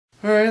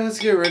Alright, let's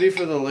get ready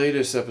for the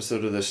latest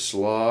episode of this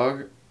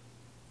slog.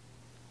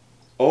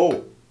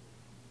 Oh,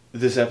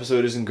 this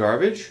episode isn't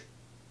garbage?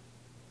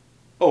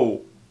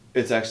 Oh,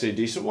 it's actually a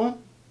decent one?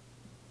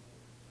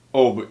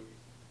 Oh, but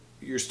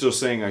you're still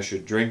saying I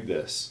should drink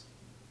this.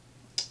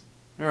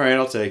 Alright,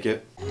 I'll take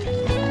it.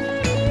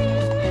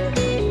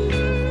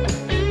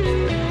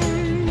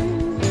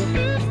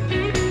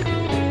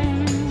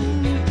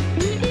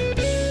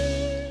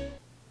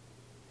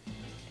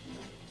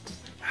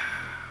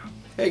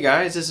 Hey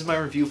guys, this is my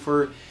review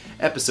for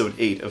episode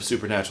 8 of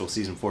Supernatural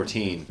season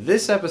 14.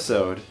 This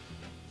episode,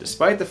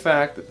 despite the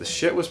fact that the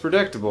shit was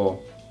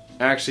predictable,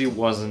 actually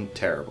wasn't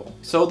terrible.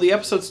 So the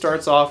episode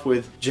starts off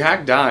with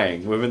Jack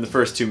dying within the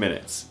first 2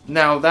 minutes.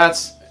 Now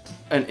that's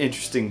an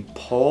interesting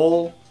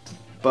pull,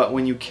 but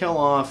when you kill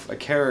off a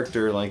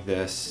character like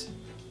this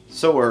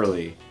so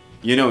early,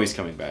 you know he's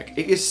coming back.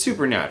 It is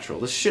Supernatural.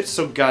 This shit's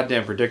so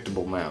goddamn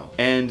predictable now.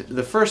 And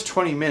the first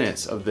 20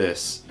 minutes of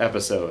this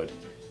episode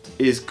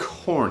is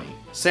corny.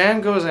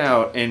 Sam goes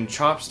out and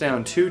chops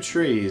down 2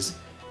 trees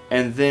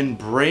and then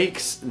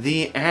breaks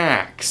the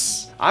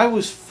axe. I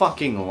was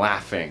fucking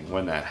laughing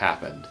when that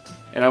happened.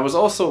 And I was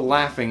also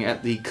laughing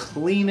at the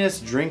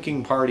cleanest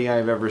drinking party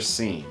I've ever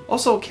seen.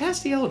 Also,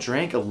 Castiel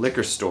drank a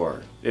liquor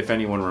store, if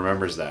anyone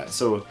remembers that.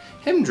 So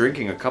him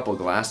drinking a couple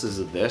glasses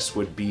of this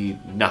would be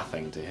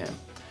nothing to him.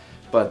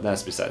 But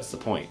that's besides the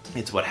point.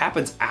 It's what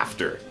happens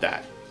after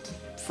that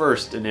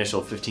first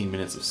initial 15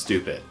 minutes of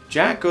stupid.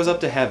 Jack goes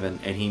up to heaven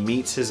and he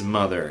meets his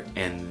mother,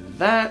 and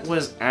that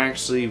was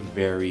actually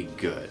very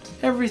good.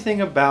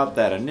 Everything about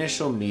that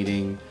initial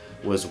meeting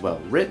was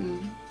well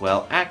written,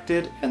 well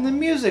acted, and the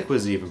music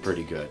was even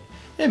pretty good.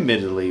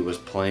 Admittedly, it was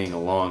playing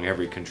along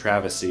every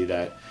controversy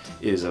that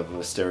is of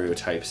a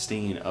stereotype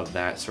scene of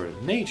that sort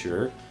of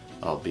nature,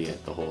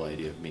 albeit the whole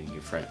idea of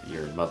meeting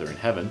your mother in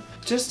heaven.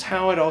 Just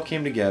how it all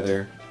came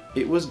together,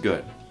 it was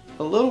good.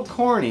 A little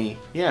corny,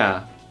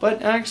 yeah,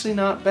 but actually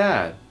not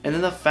bad. And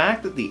then the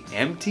fact that the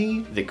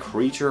empty, the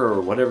creature or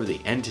whatever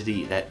the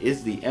entity that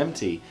is the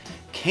empty,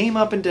 came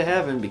up into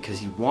heaven because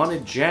he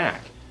wanted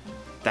Jack,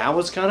 that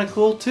was kind of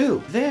cool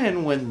too.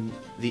 Then when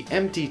the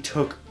empty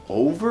took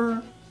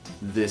over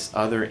this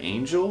other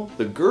angel,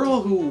 the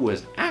girl who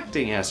was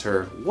acting as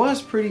her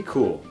was pretty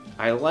cool.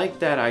 I like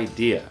that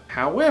idea.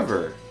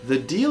 However, the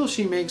deal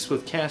she makes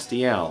with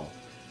Castiel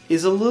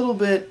is a little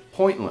bit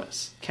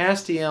pointless.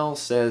 Castiel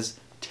says,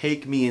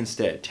 "Take me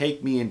instead.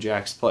 Take me in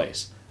Jack's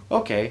place."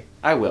 Okay,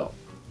 I will.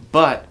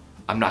 But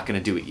I'm not going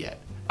to do it yet.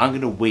 I'm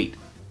going to wait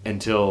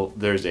until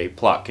there's a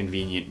plot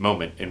convenient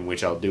moment in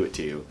which I'll do it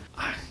to you.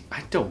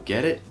 I don't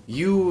get it.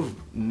 You've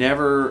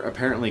never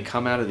apparently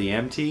come out of the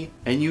empty,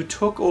 and you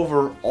took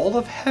over all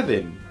of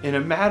heaven in a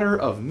matter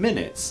of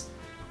minutes,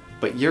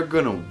 but you're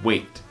going to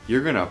wait.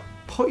 You're going to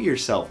put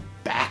yourself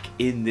back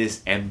in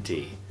this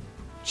empty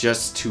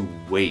just to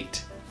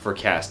wait for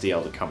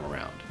Castiel to come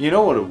around. You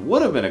know what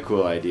would have been a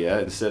cool idea,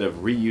 instead of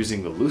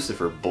reusing the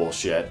Lucifer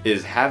bullshit,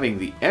 is having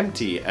the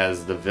empty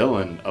as the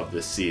villain of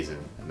this season.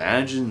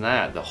 Imagine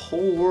that, the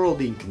whole world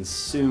being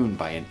consumed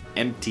by an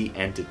empty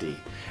entity.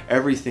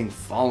 Everything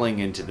falling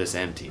into this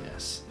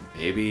emptiness.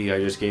 Maybe I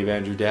just gave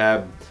Andrew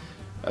Dabb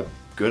a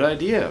good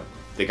idea.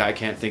 The guy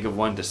can't think of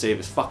one to save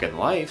his fucking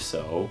life,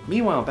 so...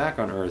 Meanwhile, back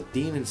on Earth,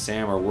 Dean and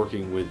Sam are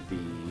working with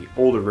the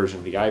older version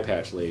of the Eye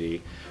Patch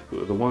Lady,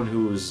 the one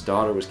whose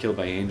daughter was killed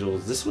by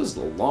angels. This was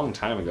a long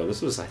time ago.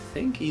 This was, I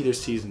think, either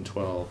season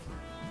 12.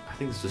 I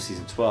think this was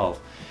season 12.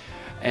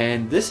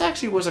 And this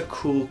actually was a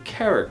cool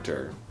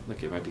character.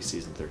 Look, it might be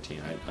season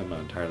 13. I'm not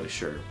entirely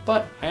sure.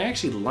 But I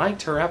actually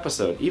liked her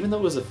episode, even though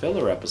it was a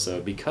filler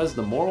episode, because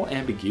the moral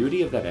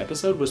ambiguity of that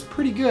episode was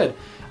pretty good,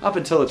 up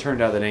until it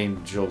turned out that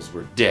angels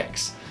were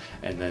dicks.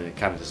 And then it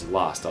kind of just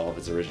lost all of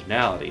its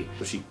originality.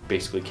 So she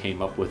basically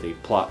came up with a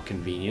plot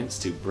convenience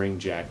to bring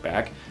Jack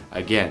back.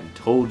 Again,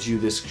 told you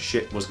this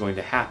shit was going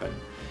to happen.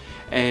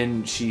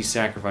 And she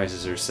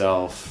sacrifices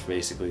herself,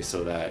 basically,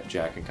 so that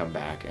Jack can come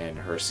back, and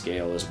her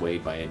scale is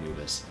weighed by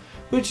Anubis.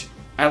 Which,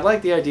 I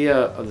like the idea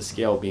of the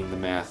scale being the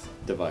math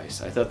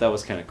device. I thought that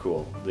was kind of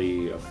cool.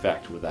 The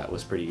effect with that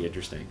was pretty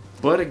interesting.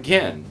 But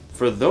again,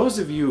 for those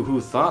of you who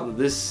thought that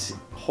this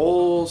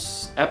whole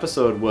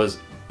episode was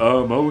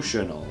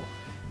emotional,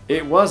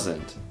 it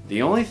wasn't.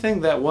 The only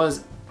thing that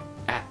was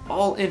at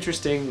all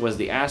interesting was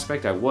the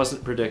aspect I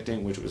wasn't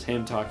predicting, which was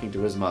him talking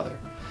to his mother.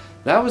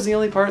 That was the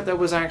only part that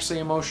was actually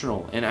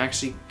emotional and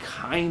actually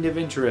kind of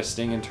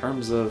interesting in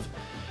terms of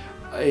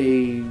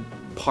a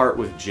part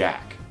with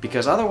Jack.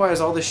 Because otherwise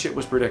all this shit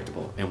was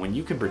predictable. And when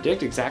you can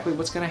predict exactly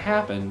what's going to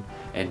happen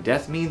and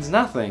death means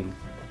nothing,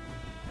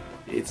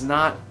 it's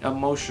not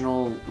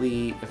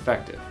emotionally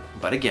effective.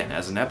 But again,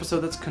 as an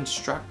episode that's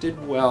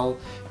constructed well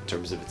in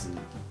terms of its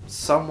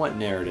somewhat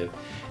narrative,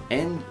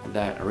 and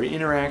that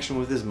interaction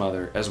with his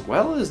mother, as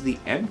well as the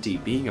empty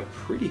being a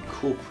pretty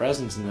cool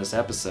presence in this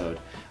episode,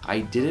 I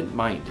didn't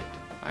mind it.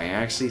 I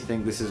actually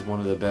think this is one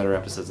of the better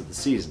episodes of the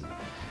season.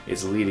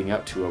 It's leading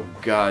up to a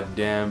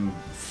goddamn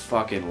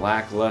fucking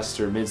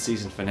lackluster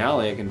mid-season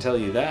finale, I can tell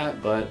you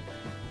that, but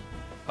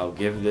I'll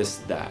give this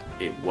that.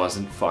 It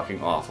wasn't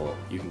fucking awful.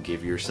 You can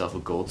give yourself a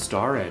gold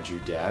star, Andrew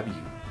Dab, you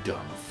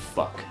dumb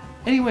fuck.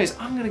 Anyways,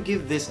 I'm gonna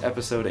give this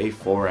episode a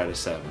 4 out of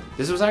 7.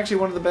 This was actually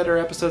one of the better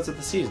episodes of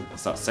the season.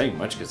 It's not saying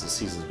much because the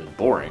season's been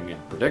boring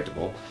and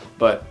predictable,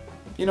 but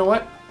you know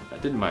what? I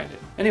didn't mind it.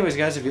 Anyways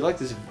guys, if you like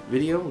this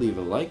video, leave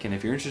a like, and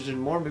if you're interested in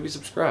more, maybe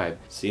subscribe.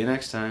 See you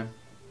next time.